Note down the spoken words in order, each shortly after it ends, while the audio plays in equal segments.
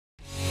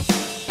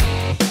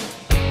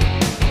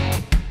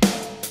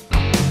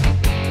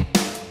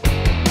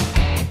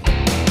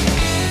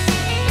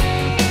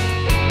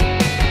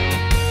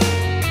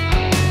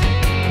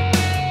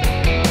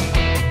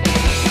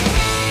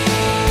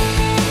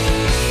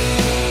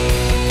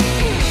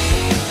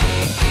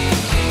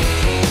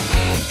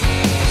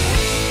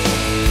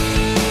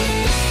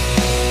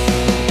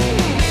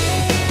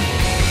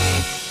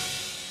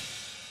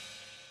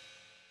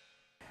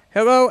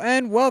Hello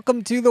and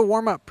welcome to the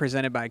warm-up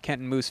presented by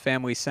Kenton Moose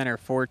Family Center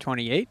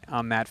 428.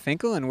 I'm Matt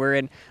Finkel and we're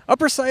in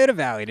Upper Scioto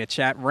Valley to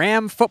chat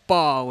Ram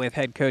football with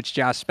head coach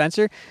Josh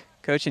Spencer.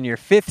 Coach, in your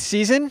 5th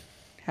season,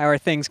 how are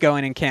things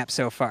going in camp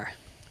so far?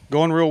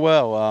 Going real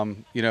well.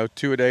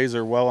 2-a-days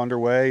are well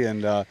underway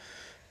and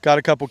got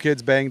a couple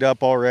kids banged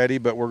up already,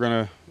 but we're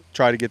going to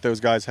try to get those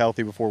guys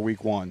healthy before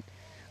week 1.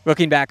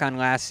 Looking back on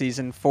last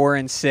season,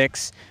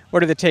 4-6,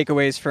 what are the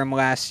takeaways from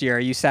last year? Are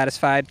you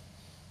satisfied?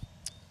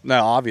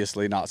 No,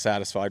 obviously not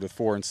satisfied with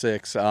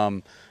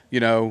 4-6.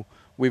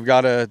 We've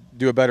got to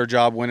do a better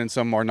job winning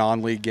some of our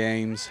non-league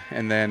games,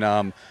 and then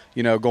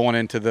going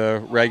into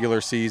the regular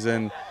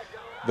season,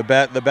 the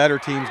better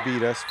teams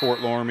beat us. Fort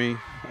Loramie,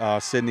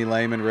 Sidney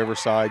Lehman,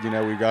 Riverside.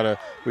 We got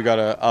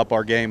to up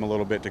our game a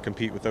little bit to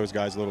compete with those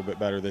guys a little bit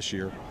better this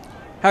year.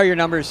 How are your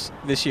numbers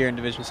this year in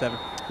Division 7?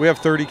 We have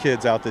 30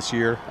 kids out this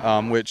year,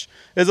 which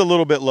is a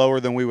little bit lower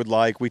than we would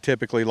like. We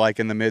typically like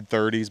in the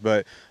mid-30s,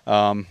 but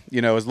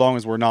as long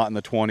as we're not in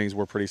the 20s,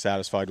 we're pretty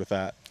satisfied with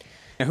that.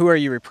 Now, who are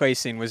you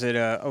replacing? Was it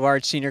a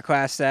large senior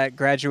class that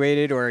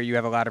graduated, or you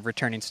have a lot of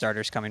returning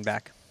starters coming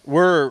back?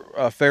 We're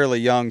a fairly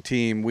young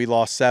team. We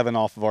lost 7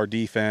 off of our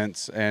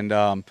defense, and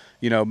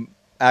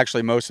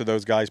actually most of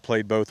those guys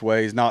played both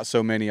ways. Not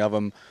so many of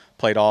them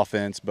played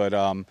offense, but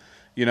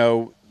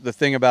the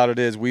thing about it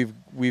is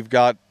we've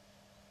got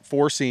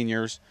 4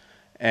 seniors,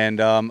 and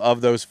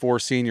of those 4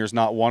 seniors,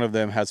 not one of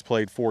them has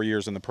played 4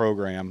 years in the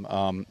program.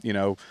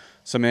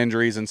 Some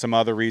injuries and some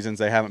other reasons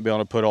they haven't been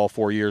able to put all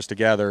 4 years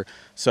together.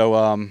 So,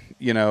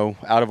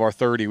 out of our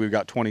 30, we've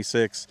got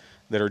 26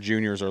 that are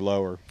juniors or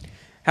lower.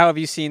 How have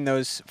you seen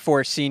those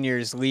 4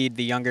 seniors lead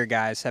the younger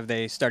guys? Have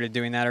they started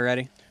doing that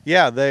already?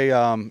 Yeah, they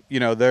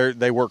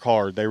work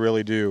hard. They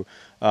really do.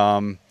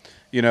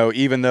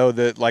 Even though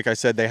that, like I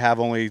said, they have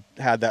only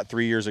had that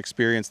 3 years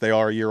experience, they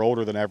are a year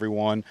older than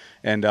everyone,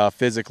 and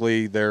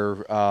physically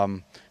they're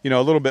a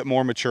little bit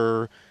more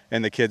mature,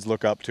 and the kids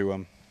look up to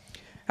them.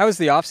 How was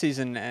the off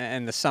season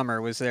and the summer?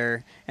 Was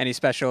there any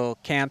special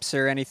camps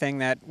or anything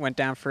that went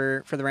down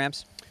for the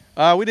Rams?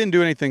 We didn't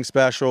do anything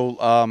special.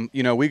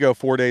 We go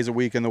 4 days a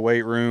week in the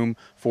weight room,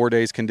 4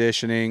 days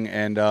conditioning,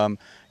 and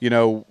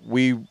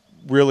we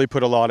really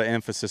put a lot of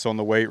emphasis on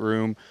the weight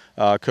room.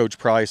 Coach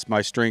Price,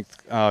 my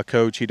strength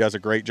coach, he does a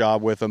great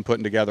job with them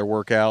putting together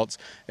workouts.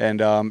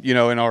 And,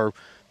 in our,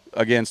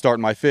 again,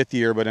 starting my 5th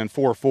year, but in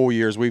 4 full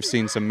years, we've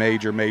seen some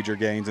major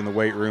gains in the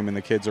weight room, and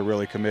the kids are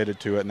really committed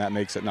to it, and that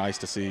makes it nice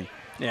to see.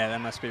 Yeah,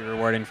 that must be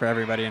rewarding for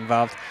everybody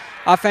involved.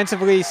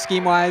 Offensively,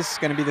 scheme-wise,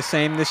 going to be the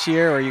same this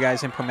year, or are you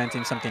guys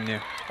implementing something new?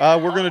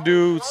 We're going to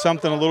do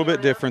something a little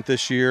bit different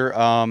this year.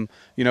 We're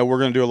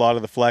going to do a lot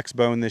of the flex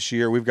bone this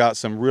year. We've got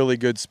some really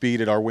good speed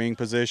at our wing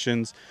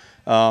positions,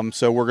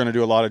 so we're going to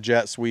do a lot of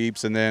jet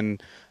sweeps and then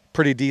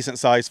pretty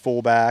decent-sized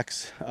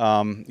fullbacks,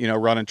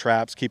 running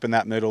traps, keeping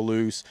that middle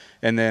loose,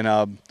 and then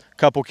a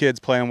couple kids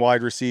playing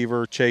wide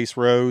receiver, Chase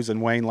Rose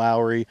and Wayne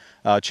Lowry.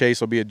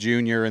 Chase will be a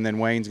junior, and then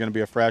Wayne's going to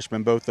be a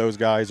freshman. Both those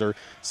guys are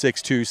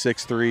 6'2",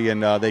 6'3",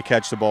 and they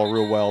catch the ball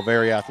real well,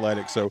 very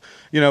athletic. So,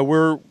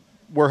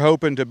 we're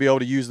hoping to be able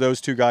to use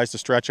those 2 guys to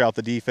stretch out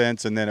the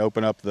defense and then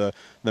open up the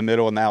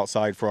middle and the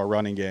outside for our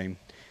running game.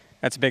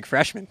 That's a big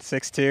freshman,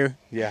 6'2".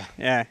 Yeah.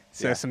 Yeah.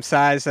 So some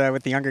size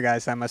with the younger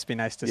guys, that must be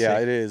nice to see. Yeah,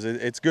 it is.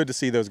 It's good to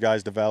see those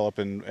guys develop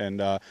and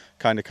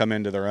kind of come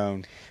into their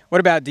own.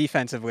 What about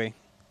defensively?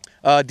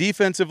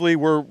 Defensively,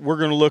 we're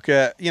going to look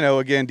at,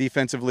 again,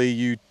 defensively,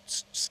 you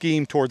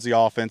scheme towards the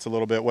offense a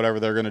little bit, whatever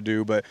they're going to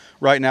do. But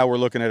right now we're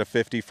looking at a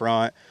 50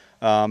 front.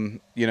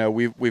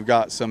 We've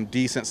got some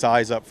decent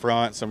size up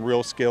front, some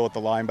real skill at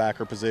the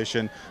linebacker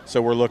position.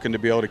 So we're looking to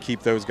be able to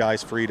keep those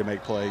guys free to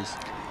make plays.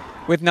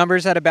 With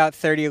numbers at about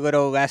 30, a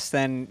little less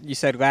than you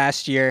said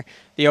last year,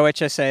 the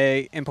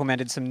OHSA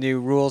implemented some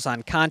new rules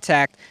on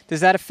contact.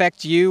 Does that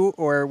affect you,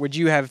 or would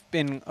you have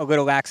been a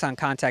little lax on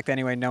contact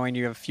anyway, knowing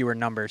you have fewer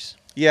numbers?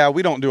 Yeah,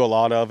 we don't do a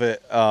lot of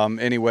it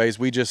anyways.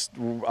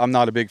 I'm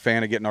not a big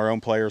fan of getting our own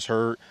players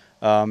hurt.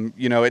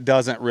 It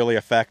doesn't really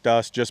affect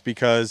us just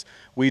because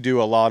we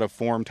do a lot of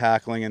form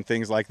tackling and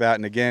things like that.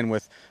 And again,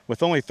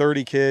 with only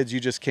 30 kids, you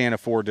just can't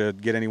afford to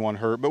get anyone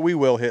hurt. But we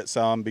will hit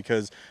some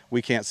because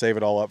we can't save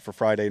it all up for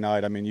Friday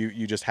night. I mean,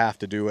 you just have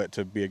to do it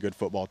to be a good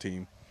football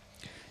team.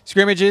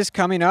 Scrimmages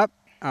coming up.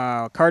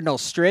 Cardinal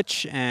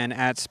Stritch and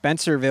at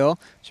Spencerville.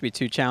 Should be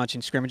 2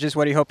 challenging scrimmages.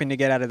 What are you hoping to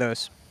get out of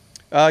those?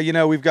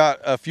 We've got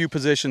a few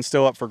positions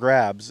still up for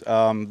grabs.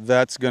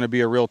 That's going to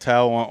be a real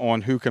tell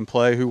on who can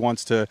play, who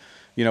wants to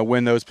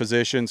win those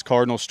positions.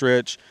 Cardinal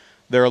Stritch,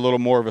 they're a little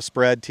more of a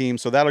spread team,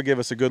 so that'll give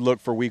us a good look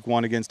for week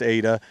 1 against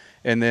Ada.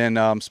 And then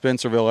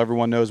Spencerville,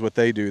 everyone knows what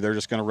they do. They're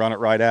just going to run it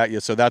right at you,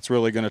 so that's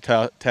really going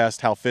to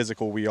test how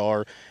physical we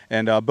are.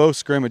 And both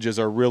scrimmages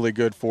are really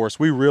good for us.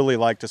 We really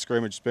like to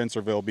scrimmage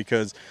Spencerville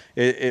because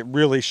it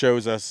really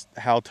shows us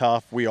how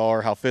tough we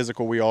are, how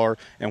physical we are,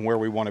 and where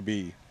we want to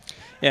be.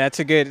 Yeah, it's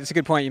a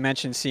good point. You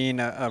mentioned seeing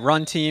a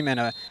run team and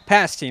a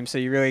pass team, so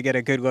you really get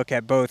a good look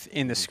at both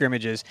in the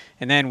scrimmages.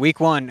 And then week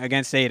 1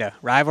 against Ada,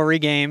 rivalry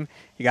game.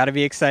 You got to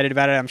be excited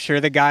about it. I'm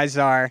sure the guys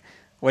are.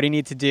 What do you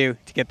need to do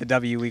to get the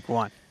W week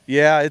 1?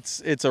 Yeah,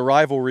 it's a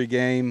rivalry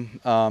game,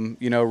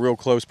 real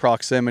close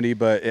proximity,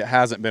 but it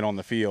hasn't been on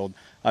the field.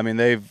 I mean,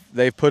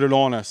 they've put it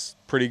on us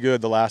pretty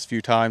good the last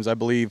few times. I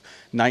believe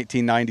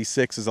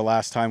 1996 is the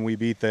last time we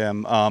beat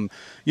them.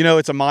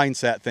 It's a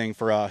mindset thing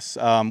for us.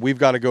 We've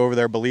got to go over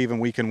there believing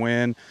we can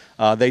win.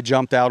 They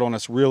jumped out on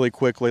us really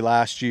quickly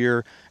last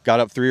year, got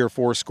up 3 or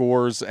 4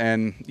 scores,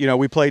 and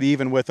we played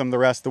even with them the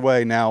rest of the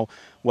way. Now,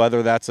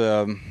 whether that's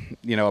a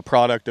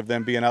product of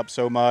them being up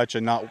so much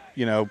and not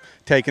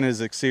taking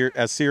it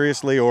as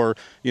seriously, or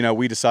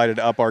we decided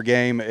to up our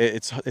game,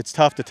 it's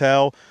tough to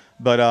tell,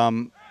 but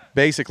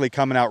basically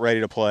coming out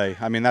ready to play.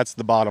 I mean, that's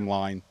the bottom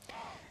line.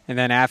 And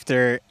then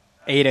after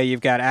Ada,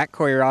 you've got at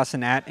Cory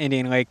Rawson, at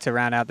Indian Lake to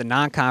round out the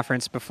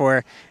non-conference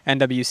before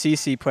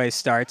NWCC play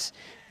starts.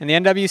 And the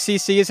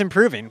NWCC is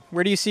improving.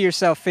 Where do you see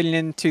yourself fitting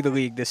into the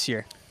league this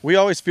year? We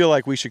always feel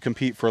like we should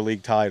compete for a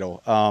league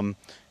title.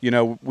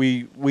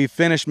 We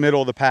finished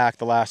middle of the pack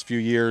the last few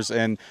years,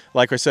 and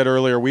like I said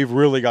earlier, we've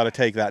really got to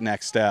take that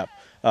next step.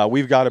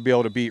 We've got to be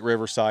able to beat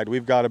Riverside.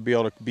 We've got to be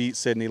able to beat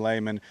Sidney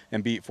Lehman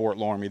and beat Fort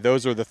Loramie.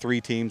 Those are the 3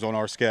 teams on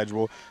our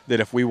schedule that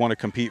if we want to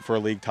compete for a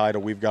league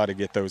title, we've got to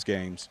get those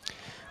games.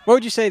 What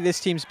would you say this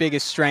team's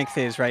biggest strength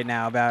is right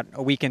now about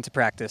a week into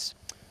practice?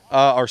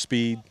 Our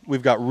speed.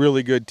 We've got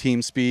really good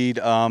team speed,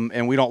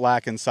 and we don't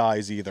lack in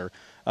size either.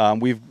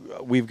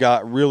 We've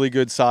got really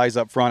good size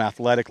up front,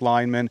 athletic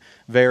linemen,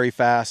 very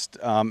fast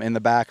in the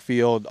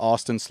backfield.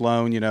 Austin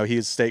Sloan,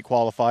 he's state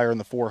qualifier in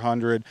the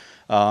 400.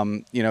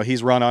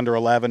 He's run under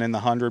 11 in the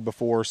 100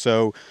 before,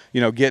 so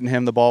getting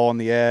him the ball on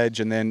the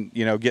edge, and then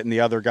getting the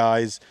other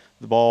guys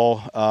the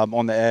ball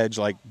on the edge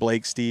like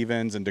Blake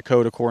Stevens and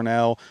Dakota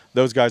Cornell.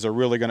 Those guys are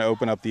really going to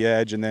open up the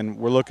edge, and then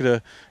we're looking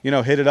to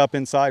hit it up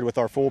inside with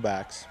our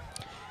fullbacks.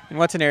 And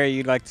what's an area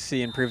you'd like to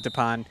see improved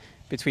upon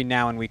between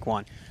now and week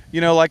 1?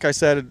 Like I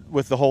said,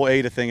 with the whole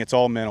Ada thing, it's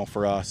all mental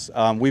for us.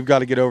 We've got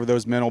to get over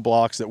those mental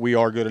blocks that we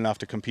are good enough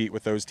to compete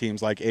with those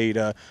teams like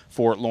Ada,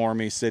 Fort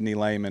Loramie, Sidney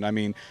Lehman. I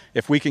mean,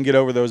 if we can get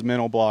over those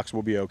mental blocks,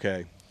 we'll be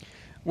okay.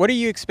 What do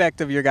you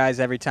expect of your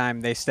guys every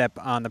time they step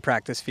on the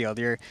practice field?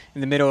 You're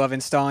in the middle of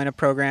installing a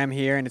program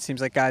here, and it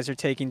seems like guys are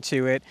taking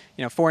to it.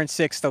 4 and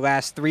 6 the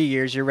last 3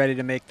 years. You're ready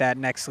to make that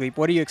next leap.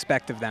 What do you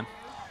expect of them?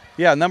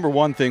 Yeah, number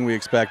one thing we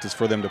expect is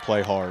for them to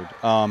play hard.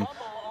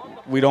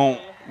 We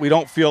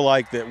don't feel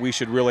like that we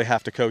should really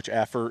have to coach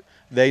effort.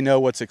 They know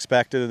what's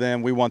expected of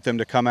them. We want them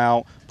to come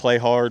out, play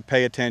hard,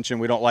 pay attention.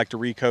 We don't like to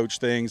recoach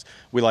things.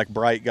 We like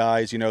bright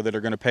guys, that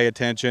are going to pay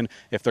attention.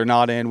 If they're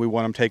not in, we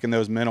want them taking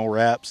those mental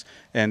reps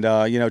and,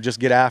 just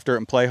get after it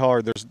and play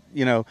hard.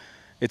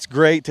 It's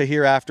great to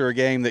hear after a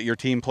game that your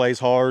team plays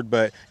hard,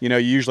 but, you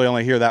usually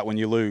only hear that when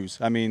you lose.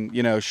 I mean,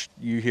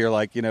 you hear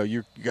like,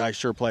 you guys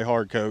sure play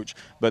hard, coach.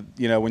 But,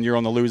 when you're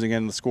on the losing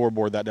end of the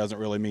scoreboard, that doesn't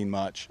really mean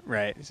much.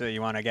 Right. So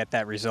you want to get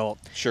that result.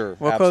 Sure.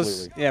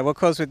 Absolutely. We'll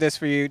close with this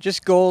for you.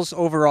 Just goals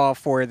overall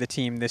for the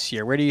team this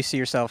year. Where do you see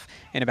yourself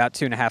in about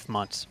 2.5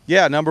 months?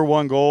 Yeah, number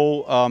one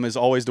goal is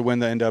always to win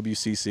the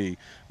NWCC.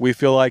 We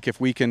feel like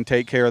if we can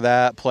take care of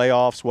that,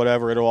 playoffs,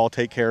 whatever, it'll all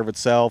take care of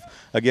itself.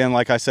 Again,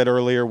 like I said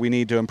earlier, we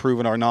need to improve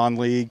in our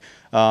non-league.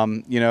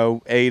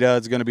 Ada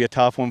is going to be a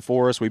tough one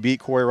for us. We beat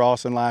Cory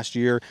Rawson last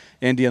year.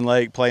 Indian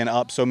Lake playing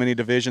up so many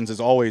divisions is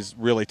always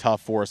really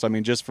tough for us. I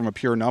mean, just from a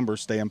pure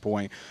numbers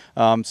standpoint.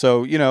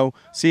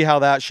 See how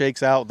that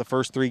shakes out the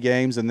first 3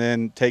 games and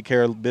then take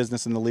care of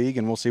business in the league,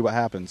 and we'll see what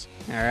happens.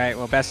 All right.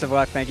 Well, best of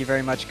luck. Thank you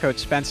very much, Coach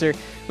Spencer.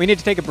 We need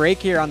to take a break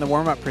here on the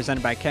warm-up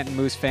presented by Kenton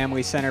Moose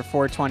Family Center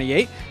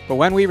 428. But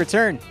when we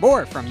return,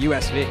 more from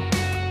USV.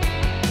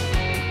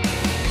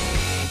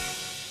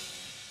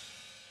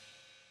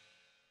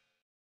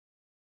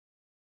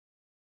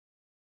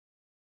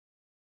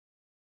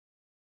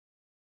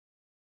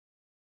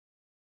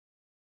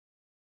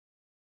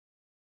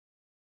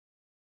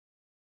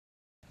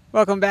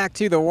 Welcome back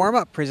to the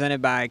warm-up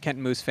presented by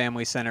Kenton Moose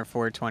Family Center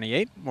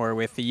 428. We're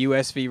with the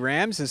USV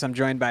Rams as I'm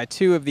joined by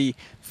 2 of the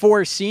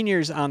 4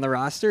 seniors on the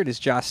roster. It is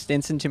Josh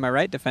Stinson to my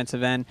right,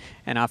 defensive end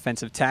and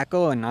offensive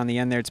tackle, and on the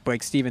end there it's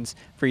Blake Stevens,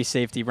 free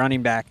safety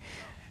running back.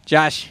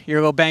 Josh, you're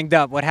a little banged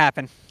up. What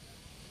happened?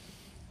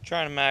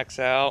 Trying to max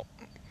out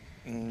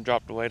and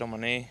dropped the weight on my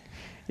knee.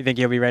 You think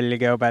you'll be ready to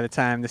go by the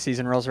time the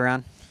season rolls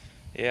around?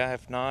 Yeah,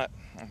 if not,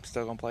 I'm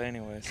still going to play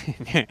anyways.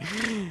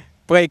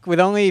 Blake, with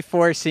only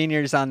 4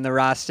 seniors on the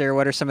roster,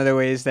 what are some of the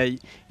ways that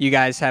you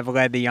guys have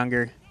led the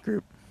younger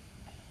group?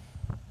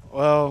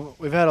 Well,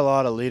 we've had a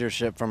lot of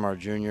leadership from our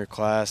junior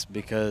class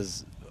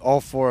because all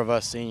 4 of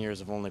us seniors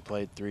have only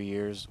played 3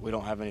 years. We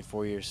don't have any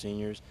 4-year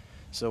seniors,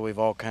 so we've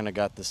all kind of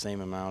got the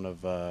same amount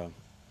of, what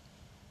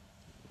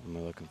am I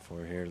looking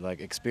for here,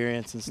 like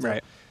experience and stuff.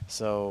 Right.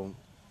 So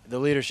the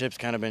leadership's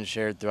kind of been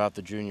shared throughout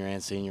the junior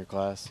and senior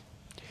class.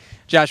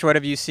 Josh, what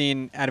have you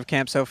seen out of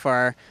camp so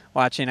far?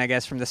 Watching, I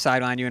guess, from the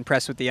sideline, you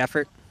impressed with the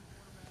effort?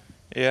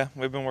 Yeah,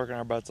 we've been working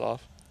our butts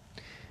off.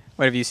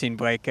 What have you seen,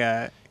 Blake?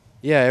 Yeah,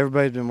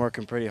 everybody's been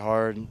working pretty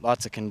hard.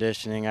 Lots of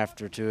conditioning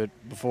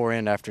before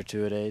and after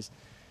 2-a-days.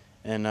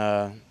 And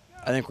I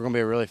think we're going to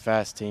be a really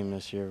fast team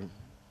this year.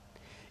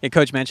 Yeah,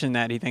 Coach mentioned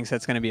that he thinks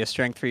that's going to be a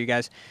strength for you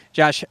guys.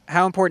 Josh,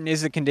 how important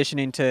is the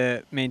conditioning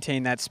to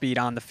maintain that speed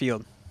on the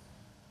field?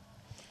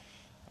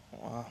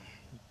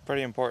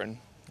 Pretty important.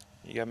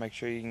 You got to make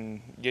sure you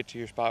can get to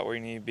your spot where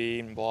you need to be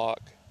and block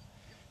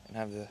and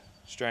have the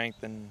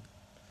strength, and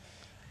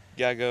you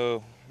got to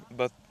go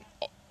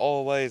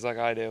all ways like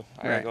I do.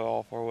 I got to go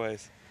all 4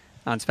 ways.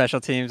 On special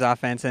teams,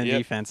 offense, and Yep.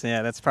 defense.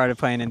 Yeah, that's part of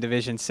playing in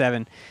Division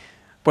 7.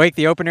 Blake,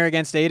 the opener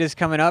against Ada is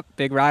coming up.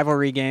 Big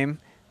rivalry game.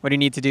 What do you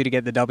need to do to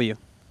get the W?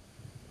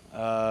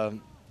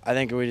 I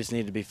think we just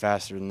need to be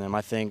faster than them.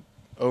 I think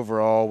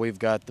overall we've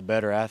got the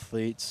better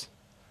athletes.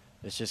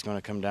 It's just going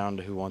to come down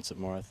to who wants it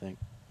more, I think.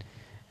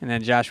 And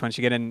then, Josh, once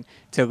you get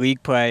into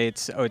league play,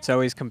 it's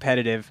always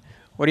competitive.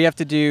 What do you have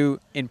to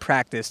do in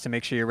practice to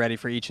make sure you're ready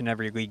for each and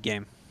every league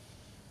game?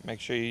 Make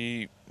sure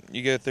you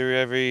go through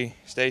every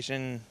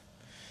station,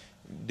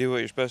 do what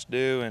you're supposed to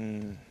do,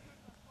 and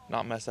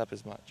not mess up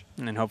as much.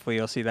 And then hopefully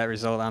you'll see that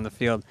result on the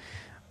field.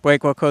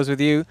 Blake, we'll close with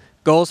you.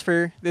 Goals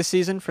for this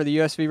season for the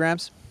USV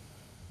Rams?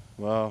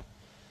 Well,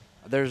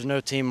 there's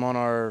no team on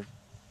our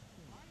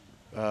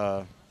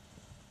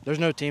there's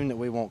no team that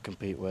we won't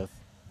compete with.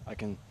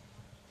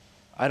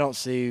 I don't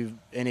see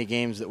any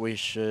games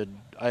that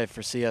I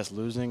foresee us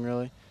losing,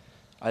 really.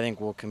 I think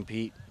we'll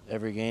compete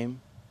every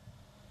game.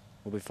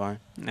 We'll be fine.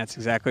 And that's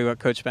exactly what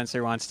Coach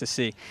Spencer wants to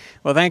see.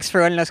 Well, thanks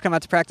for letting us come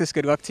out to practice.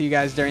 Good luck to you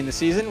guys during the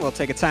season. We'll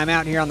take a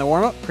timeout here on the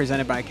warm-up,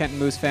 presented by Kenton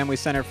Moose Family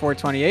Center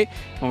 428.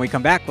 When we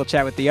come back, we'll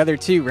chat with the other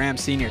 2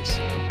 Rams seniors.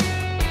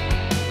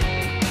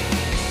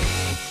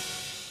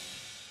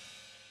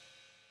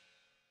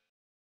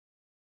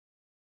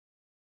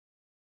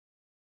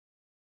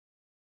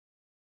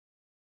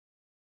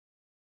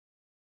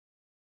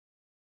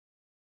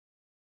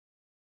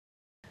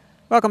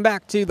 Welcome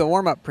back to the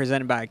warm-up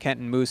presented by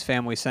Kenton Moose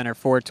Family Center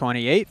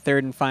 428.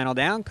 Third and final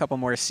down. Couple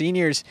more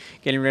seniors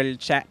getting ready to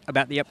chat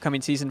about the upcoming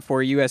season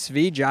for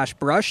USV. Josh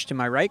Brush to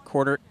my right,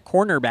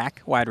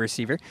 cornerback, wide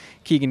receiver.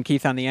 Keegan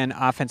Keith on the end,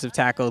 offensive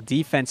tackle,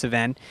 defensive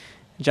end.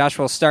 Josh,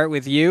 we'll start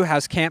with you.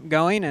 How's camp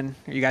going, and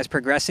are you guys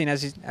progressing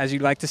as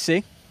you'd like to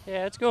see?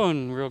 Yeah, it's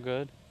going real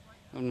good.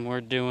 And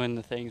we're doing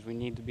the things we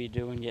need to be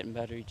doing, getting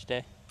better each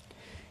day.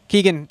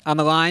 Keegan, on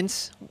the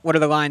lines, what are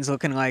the lines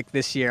looking like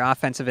this year,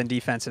 offensive and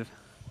defensive?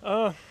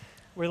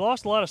 We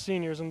lost a lot of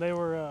seniors, and they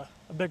were a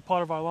big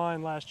part of our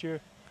line last year.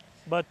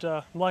 But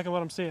I'm liking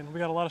what I'm seeing. We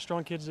got a lot of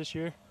strong kids this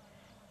year,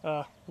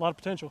 a lot of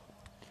potential.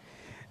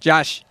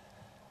 Josh,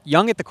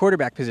 young at the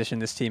quarterback position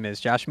this team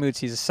is. Josh Moots,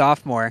 he's a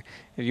sophomore.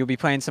 You'll be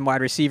playing some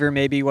wide receiver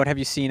maybe. What have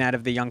you seen out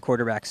of the young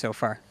quarterback so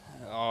far?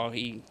 Oh,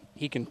 he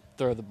can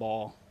throw the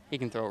ball. He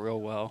can throw it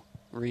real well.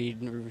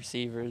 Read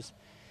receivers.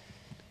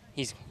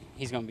 He's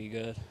going to be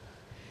good.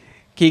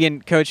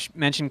 Keegan, Coach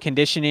mentioned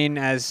conditioning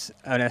as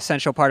an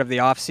essential part of the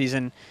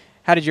offseason.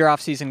 How did your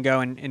offseason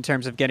go in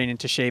terms of getting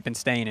into shape and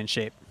staying in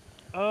shape?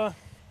 The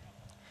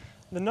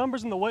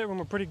numbers in the weight room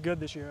were pretty good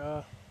this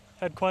year.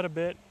 Had quite a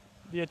bit.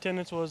 The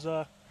attendance was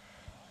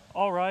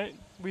all right.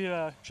 We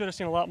should have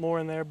seen a lot more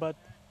in there, but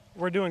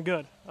we're doing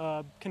good.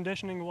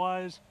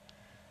 Conditioning-wise,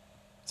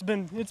 it's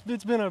been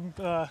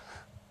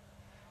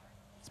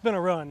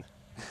a run.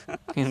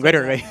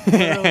 Literally.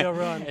 Literally a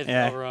run. It's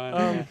Yeah. a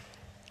run.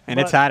 And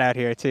it's hot out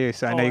here too,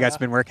 so I know Oh, you guys yeah. have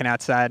been working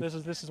outside.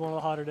 This is one of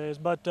the hotter days,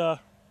 but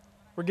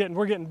we're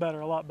getting better,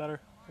 a lot better,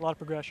 a lot of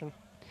progression.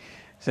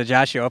 So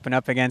Josh, you open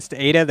up against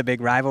Ada, the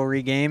big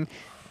rivalry game.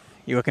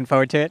 You looking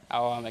forward to it?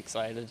 Oh, I'm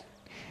excited.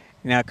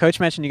 Now, Coach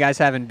mentioned you guys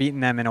haven't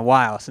beaten them in a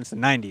while, since the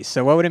 90s.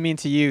 So what would it mean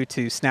to you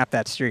to snap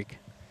that streak?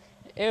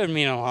 It would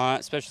mean a lot,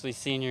 especially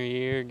senior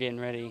year, getting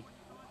ready.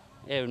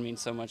 It would mean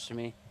so much to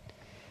me.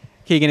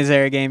 Keegan, is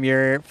there a game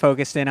you're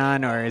focused in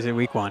on, or is it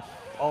week 1?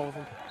 All of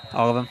them.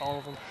 All of them? All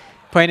of them.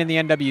 Playing in the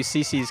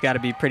NWCC has got to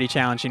be pretty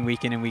challenging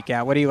week in and week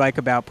out. What do you like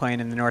about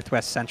playing in the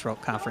Northwest Central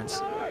Conference?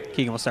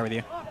 Keegan, we'll start with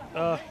you.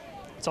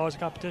 It's always a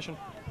competition.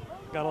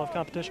 Gotta love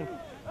competition.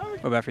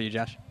 What about for you,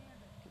 Josh?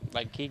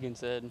 Like Keegan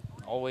said,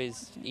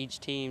 always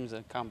each team's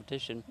a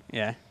competition.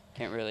 Yeah.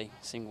 Can't really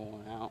single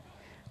one out.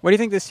 What do you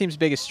think this team's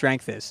biggest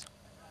strength is?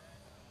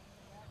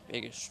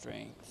 Biggest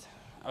strength.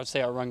 I would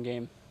say our run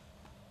game.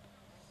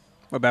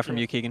 What about from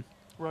you, Keegan?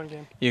 Run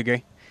game. You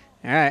agree?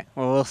 All right.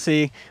 Well, we'll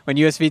see when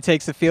USV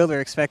takes the field. We're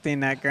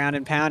expecting that ground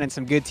and pound and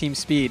some good team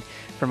speed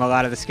from a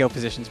lot of the skill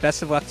positions.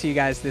 Best of luck to you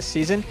guys this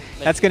season.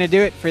 That's going to do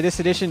it for this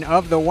edition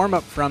of the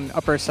warm-up from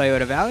Upper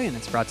Scioto Valley, and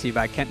it's brought to you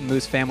by Kenton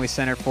Moose Family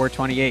Center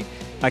 428.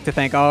 I'd like to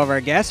thank all of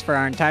our guests for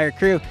our entire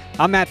crew.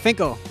 I'm Matt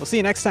Finkel. We'll see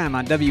you next time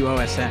on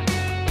WOSN.